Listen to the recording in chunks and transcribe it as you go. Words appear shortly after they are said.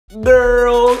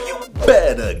Girl, you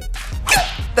better get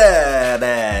that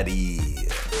out of here.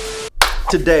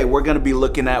 Today, we're gonna be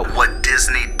looking at what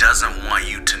Disney doesn't want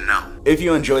you to know. If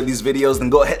you enjoyed these videos, then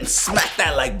go ahead and smack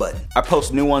that like button. I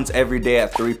post new ones every day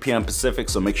at 3 p.m. Pacific,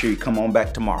 so make sure you come on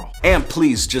back tomorrow. And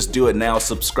please, just do it now.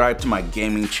 Subscribe to my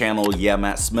gaming channel,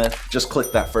 DangMattSmith. Just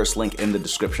click that first link in the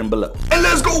description below. And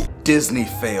let's go! Disney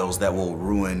fails that will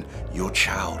ruin your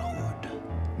childhood.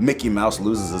 Mickey Mouse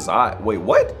loses his eye. Wait,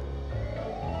 what?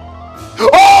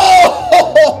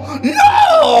 Oh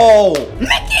no!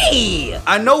 Mickey!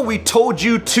 I know we told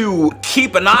you to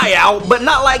keep an eye out, but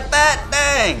not like that,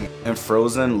 dang! And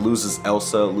Frozen loses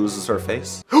her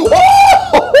face. Oh!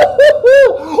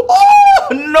 Oh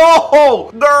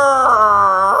no!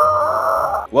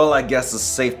 Grrr. Well, I guess it's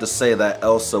safe to say that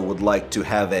Elsa would like to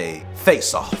have a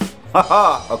face-off.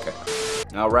 Haha, okay.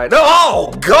 Alright.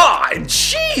 Oh god!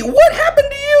 Gee, what happened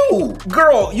to you?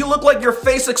 Girl, you look like your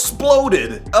face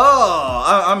exploded.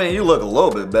 Oh, I mean, you look a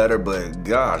little bit better, but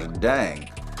gosh dang.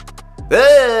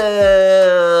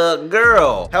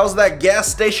 Girl, how's that gas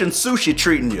station sushi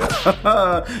treating you?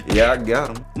 Yeah, I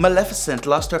got him. Maleficent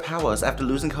lost her powers after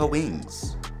losing her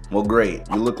wings. Well, great.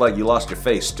 You look like you lost your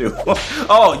face, too.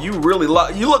 Oh, you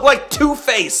look like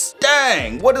Two-Face.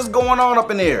 Dang, what is going on up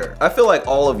in here? I feel like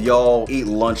all of y'all eat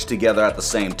lunch together at the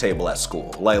same table at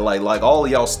school. Like all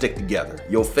of y'all stick together.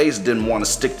 Your face didn't want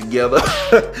to stick together.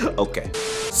 Okay.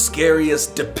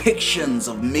 Scariest depictions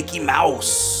of Mickey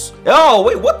Mouse. Oh,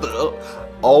 wait, what the?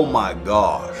 Oh my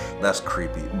gosh, that's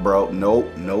creepy. Bro,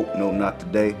 nope, not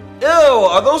today. Ew,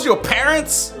 are those your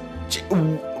parents?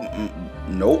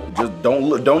 Nope, just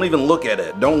don't even look at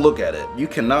it. Don't look at it. You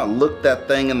cannot look that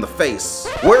thing in the face.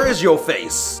 Where is your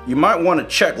face? You might want to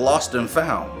check Lost and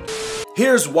Found.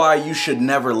 Here's why you should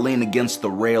never lean against the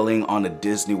railing on a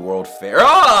Disney World fair. Y'all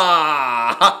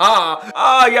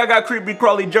got creepy,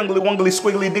 crawly, jungly, wungly,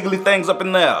 squiggly, diggly things up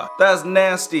in there. That's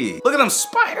nasty. Look at them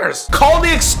spiders. Call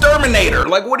the exterminator.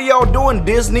 Like, what are y'all doing,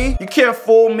 Disney? You can't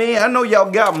fool me. I know y'all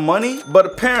got money, but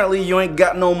apparently you ain't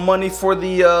got no money for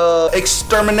the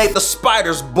exterminate the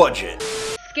spiders budget.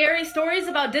 Scary stories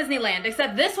about Disneyland,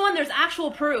 except this one there's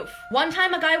actual proof. One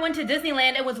time a guy went to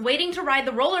Disneyland and was waiting to ride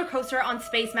the roller coaster on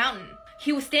Space Mountain.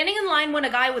 He was standing in line when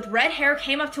a guy with red hair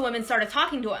came up to him and started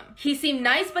talking to him. He seemed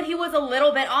nice, but he was a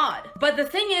little bit odd. But the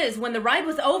thing is, when the ride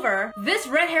was over, this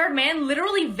red-haired man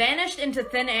literally vanished into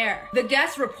thin air. The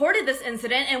guest reported this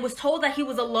incident and was told that he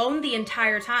was alone the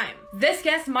entire time. This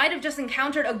guest might have just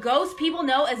encountered a ghost people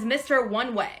know as Mr.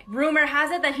 One Way. Rumor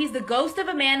has it that he's the ghost of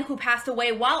a man who passed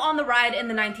away while on the ride in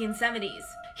the 1970s.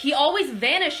 He always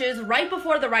vanishes right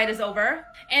before the ride is over,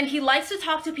 and he likes to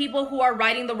talk to people who are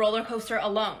riding the roller coaster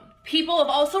alone. People have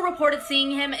also reported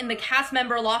seeing him in the cast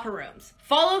member locker rooms.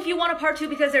 Follow if you want a part 2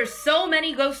 because there's so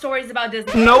many ghost stories about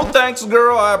Disney. No thanks,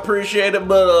 girl. I appreciate it,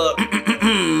 but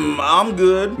I'm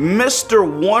good. Mr.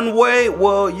 One Way,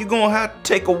 well, you're gonna have to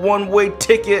take a one-way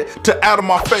ticket to out of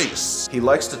my face. He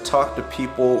likes to talk to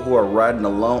people who are riding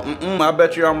alone. I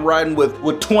bet you I'm riding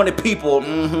with 20 people.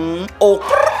 Oh.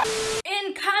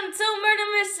 Encanto murder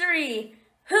mystery.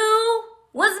 Who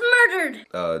was murdered?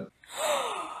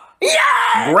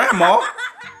 Yeah! Grandma?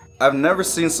 I've never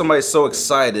seen somebody so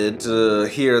excited to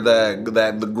hear that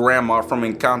the grandma from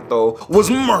Encanto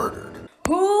was murdered.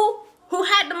 Who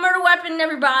had the murder weapon,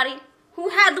 everybody? Who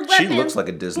had the weapon? She looks like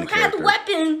a Disney character. Who had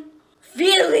the weapon?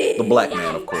 Felix. The black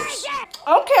man, of course.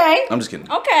 Okay. I'm just kidding.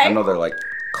 Okay. I know they're like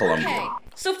Colombian. Okay.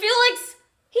 So Felix,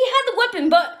 he had the weapon,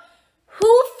 but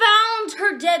who found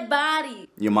her dead body?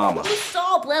 Your mama. Who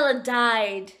saw Bella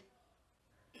died?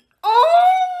 Oh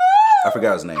no! I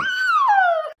forgot his name.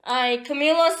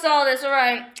 Camila saw this,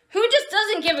 alright. Who just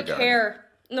doesn't give a care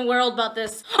in the world about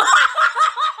this?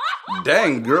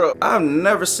 Dang, girl. I've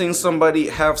never seen somebody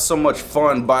have so much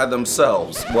fun by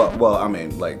themselves. Well, I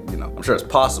mean, like, you know, I'm sure it's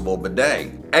possible, but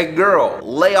dang. Hey, girl,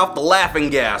 lay off the laughing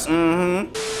gas.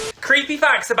 Creepy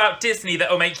facts about Disney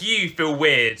that'll make you feel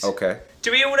weird. Okay.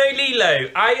 Do we all know Lilo?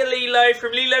 Are you Lilo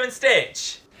from Lilo and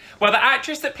Stitch? Well, the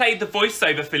actress that played the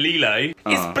voiceover for Lilo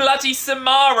is bloody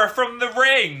Samara from The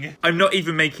Ring. I'm not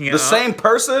even making it up. The same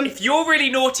person? If you're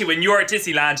really naughty when you're at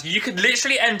Disneyland, you could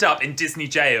literally end up in Disney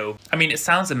jail. I mean, it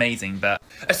sounds amazing, but...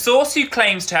 A source who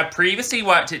claims to have previously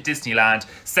worked at Disneyland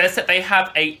says that they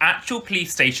have an actual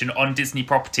police station on Disney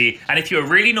property, and if you're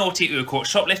really naughty or you're caught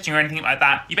shoplifting or anything like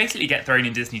that, you basically get thrown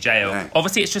in Disney jail. Dang.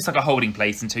 Obviously, it's just like a holding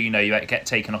place until you know you get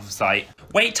taken off of site.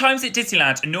 Wait times at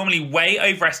Disneyland are normally way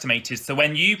overestimated, so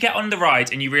when you get on the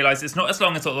ride and you realise it's not as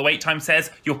long as what the wait time says,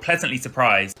 you're pleasantly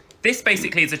surprised. This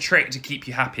basically is a trick to keep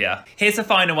you happier. Here's a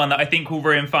final one that I think will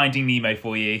ruin Finding Nemo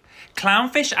for you.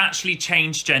 Clownfish actually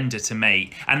change gender to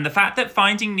mate, and the fact that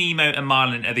Finding Nemo and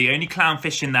Marlin are the only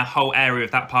clownfish in their whole area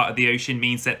of that part of the ocean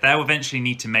means that they'll eventually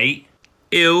need to mate.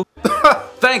 Ew.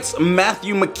 Thanks,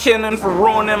 Matthew McKinnon, for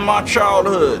ruining my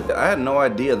childhood. I had no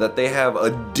idea that they have a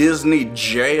Disney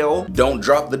jail. Don't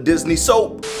drop the Disney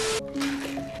soap.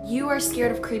 You are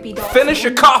scared of creepy dolls. Finish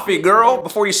your coffee, girl,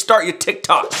 before you start your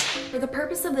TikToks. For the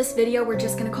purpose of this video, we're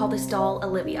just gonna call this doll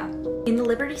Olivia. In the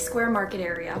Liberty Square market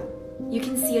area, you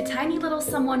can see a tiny little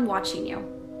someone watching you.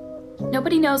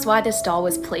 Nobody knows why this doll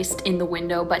was placed in the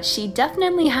window, but she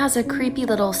definitely has a creepy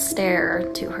little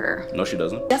stare to her. No, she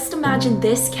doesn't. Just imagine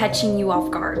this catching you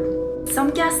off guard. Some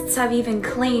guests have even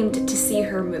claimed to see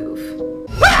her move.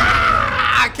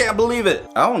 I can't believe it.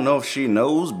 I don't know if she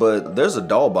knows, but there's a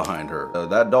doll behind her.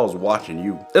 That doll's watching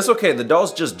you. It's okay, the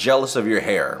doll's just jealous of your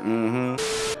hair.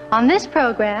 On this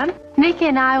program, Nikki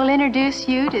and I will introduce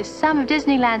you to some of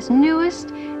Disneyland's newest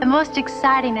and most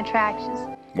exciting attractions.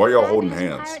 Why are y'all holding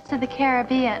hands? Pirates of the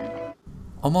Caribbean.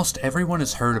 Almost everyone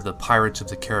has heard of the Pirates of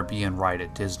the Caribbean ride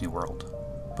at Disney World.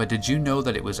 But did you know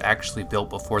that it was actually built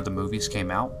before the movies came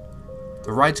out?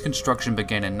 The ride's construction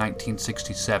began in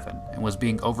 1967 and was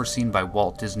being overseen by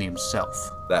Walt Disney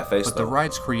himself. That face, but the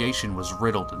ride's creation was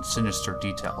riddled in sinister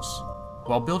details.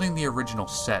 While building the original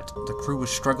set, the crew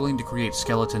was struggling to create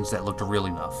skeletons that looked real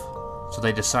enough, so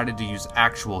they decided to use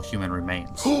actual human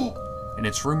remains. And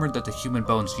it's rumored that the human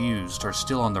bones used are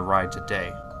still on the ride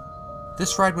today.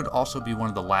 This ride would also be one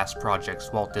of the last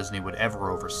projects Walt Disney would ever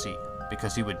oversee,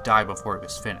 because he would die before it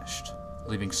was finished,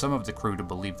 leaving some of the crew to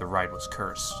believe the ride was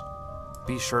cursed.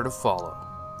 Be sure to follow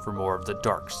for more of the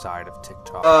dark side of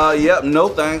TikTok. Yep, no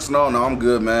thanks. No, I'm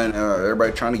good, man.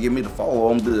 Everybody trying to get me to follow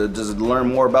them to just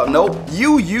learn more about. Nope.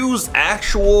 You use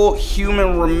actual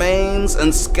human remains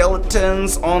and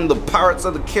skeletons on the Pirates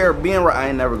of the Caribbean ride. I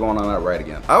ain't never going on that ride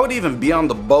again. I would even be on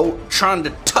the boat trying to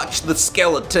touch the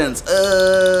skeletons.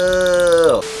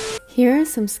 Here are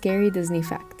some scary Disney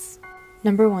facts.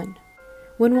 Number 1.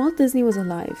 When Walt Disney was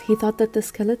alive, he thought that the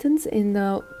skeletons in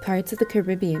the Pirates of the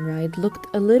Caribbean ride looked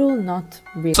a little not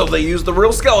real. So they used the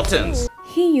real skeletons.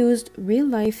 He used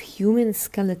real-life human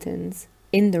skeletons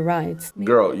in the rides.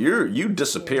 Girl, you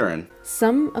disappearing.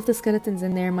 Some of the skeletons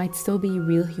in there might still be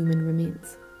real human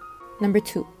remains. Number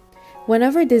 2.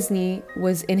 Whenever Disney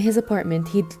was in his apartment,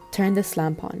 he'd turn this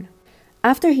lamp on.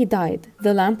 After he died,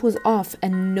 the lamp was off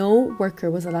and no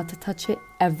worker was allowed to touch it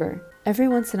ever. Every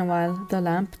once in a while, the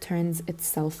lamp turns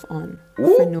itself on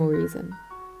for no reason.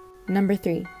 Number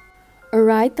 3. A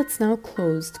ride that's now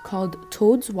closed called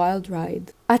Toad's Wild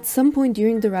Ride. At some point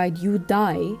during the ride, you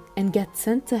die and get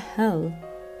sent to hell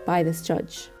by this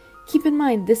judge. Keep in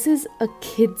mind, this is a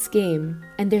kid's game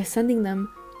and they're sending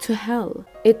them to hell.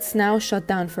 It's now shut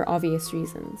down for obvious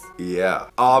reasons. Yeah,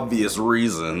 obvious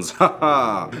reasons.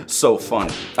 So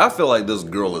funny. I feel like this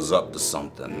girl is up to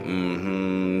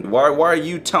something. Why are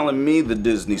you telling me the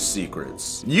Disney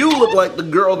secrets? You look like the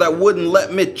girl that wouldn't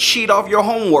let me cheat off your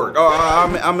homework.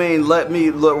 I mean, let me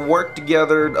work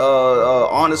together,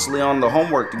 honestly, on the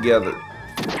homework together.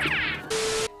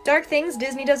 Dark things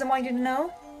Disney doesn't want you to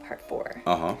know. Part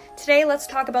 4. Today, let's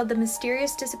talk about the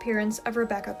mysterious disappearance of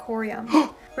Rebecca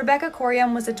Corium. Rebecca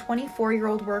Corium was a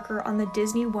 24-year-old worker on the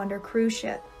Disney Wonder cruise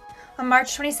ship. On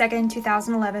March 22nd,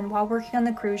 2011, while working on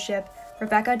the cruise ship,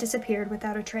 Rebecca disappeared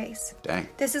without a trace. Dang.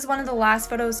 This is one of the last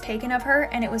photos taken of her,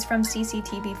 and it was from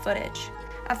CCTV footage.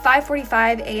 At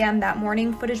 5:45 a.m. that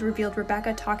morning, footage revealed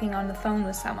Rebecca talking on the phone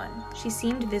with someone. She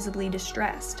seemed visibly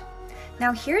distressed.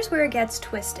 Now here's where it gets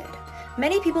twisted.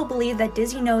 Many people believe that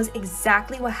Disney knows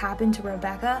exactly what happened to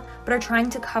Rebecca, but are trying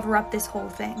to cover up this whole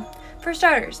thing. For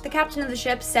starters, the captain of the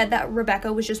ship said that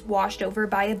Rebecca was just washed over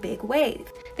by a big wave.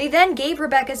 They then gave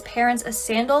Rebecca's parents a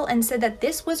sandal and said that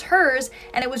this was hers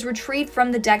and it was retrieved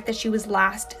from the deck that she was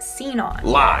last seen on.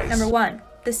 Lies. Number 1,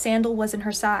 the sandal wasn't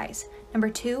her size. Number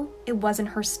 2, it wasn't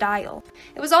her style.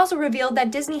 It was also revealed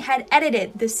that Disney had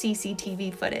edited the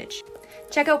CCTV footage.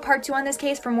 Check out part 2 on this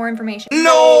case for more information.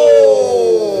 No!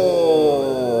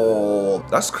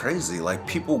 That's crazy. Like,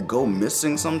 people go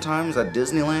missing sometimes at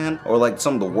Disneyland, or like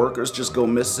some of the workers just go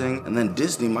missing, and then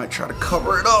Disney might try to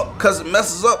cover it up because it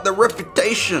messes up their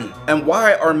reputation. And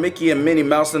why are Mickey and Minnie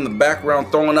Mouse in the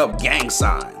background throwing up gang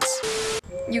signs?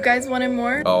 You guys wanted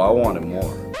more? Oh, I wanted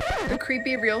more. The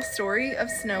creepy real story of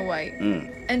Snow White.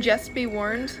 And just be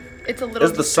warned, it's a little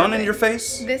Is the sun in your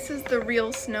face? This is the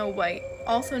real Snow White,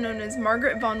 also known as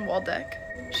Margaret von Waldeck.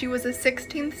 She was a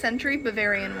 16th century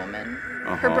Bavarian woman.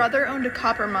 Her brother owned a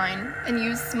copper mine and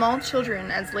used small children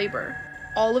as labor.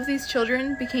 All of these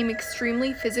children became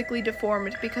extremely physically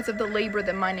deformed because of the labor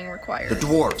that mining required. The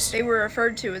dwarves. They were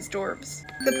referred to as dwarves.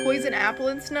 The poison apple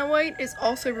in Snow White is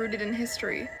also rooted in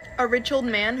history. A rich old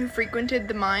man who frequented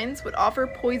the mines would offer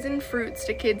poisoned fruits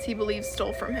to kids he believed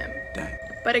stole from him. Dang.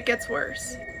 But it gets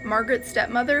worse. Margaret's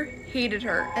stepmother hated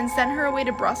her and sent her away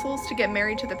to Brussels to get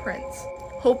married to the prince,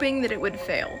 hoping that it would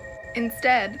fail.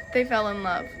 Instead, they fell in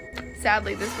love.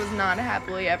 Sadly, this was not a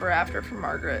happily ever after for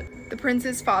Margaret. The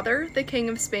prince's father, the King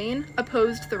of Spain,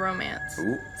 opposed the romance.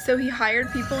 Ooh. So he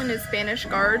hired people in his Spanish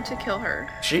guard to kill her.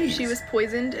 Jeez. She was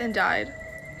poisoned and died.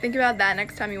 Think about that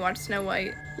next time you watch Snow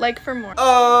White. Like for more.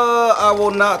 I will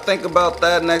not think about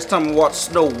that next time I watch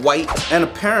Snow White. And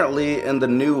apparently in the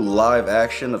new live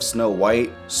action of Snow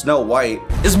White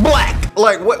is black.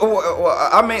 Like, what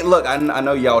I mean, look, I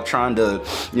know y'all trying to,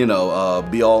 you know,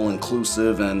 be all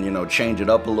inclusive and, you know, change it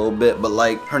up a little bit, but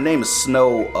like, her name is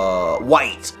Snow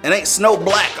White. It ain't Snow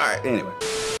Black. All right, anyway.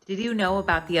 Did you know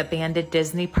about the abandoned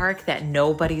Disney park that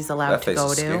nobody's allowed to go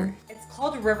to? Scary. It's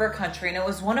called River Country, and it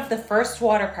was one of the first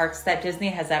water parks that Disney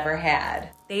has ever had.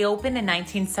 They opened in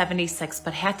 1976,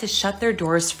 but had to shut their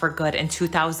doors for good in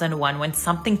 2001 when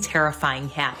something terrifying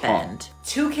happened.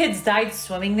 2 kids died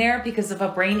swimming there because of a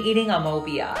brain-eating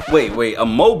amobia. Wait,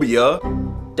 amobia?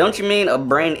 Don't you mean a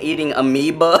brain-eating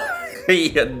amoeba?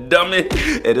 You dummy.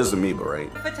 It is amoeba,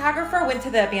 right? The photographer went to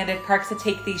the abandoned park to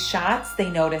take these shots. They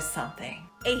noticed something.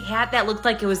 A hat that looked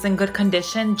like it was in good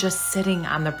condition just sitting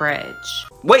on the bridge.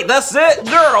 Wait, that's it?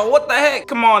 Girl, what the heck?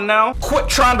 Come on now. Quit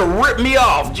trying to rip me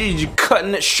off. Geez, you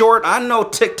cutting it short. I know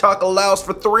TikTok allows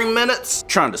for 3 minutes.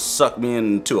 Trying to suck me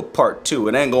into a part 2.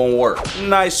 It ain't gonna work.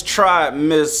 Nice try,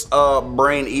 Miss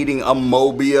brain-eating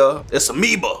amobia. It's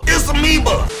amoeba. It's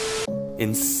amoeba.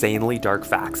 Insanely dark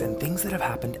facts and things that have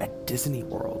happened at Disney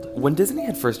World. When Disney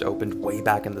had first opened way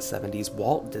back in the 70s,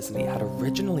 Walt Disney had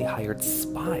originally hired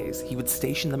spies. He would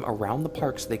station them around the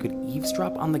park so they could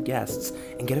eavesdrop on the guests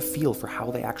and get a feel for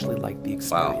how they actually liked the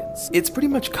experience. Wow. It's pretty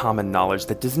much common knowledge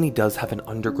that Disney does have an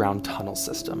underground tunnel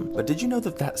system, but did you know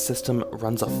that that system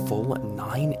runs a full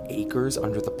 9 acres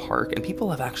under the park, and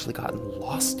people have actually gotten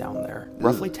lost down there?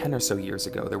 Roughly 10 or so years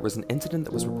ago, there was an incident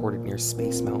that was reported near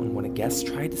Space Mountain when a guest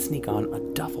tried to sneak on a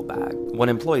duffel bag. When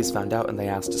employees found out and they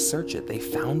asked to search it, they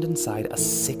found inside a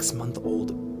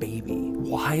 6-month-old baby.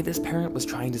 Why this parent was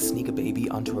trying to sneak a baby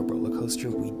onto a roller coaster,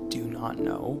 we do not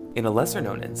know. In a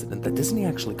lesser-known incident that Disney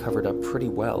actually covered up pretty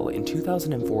well, in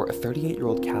 2004, a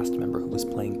 38-year-old cast member who was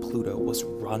playing Pluto was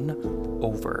run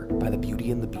over by the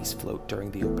Beauty and the Beast float during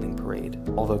the opening parade.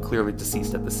 Although clearly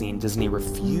deceased at the scene, Disney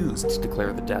refused to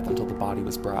declare the death until the body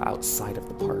was brought outside of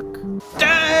the park.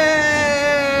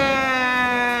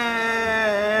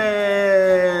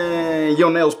 Your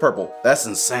nail's purple. That's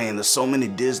insane. There's so many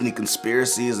Disney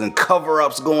conspiracies and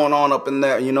cover-ups going on up in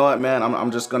there. You know what, man?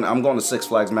 I'm going to Six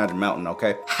Flags Magic Mountain,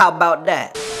 okay? How about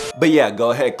that? But yeah,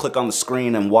 go ahead, click on the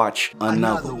screen and watch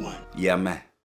another one. Yeah, man.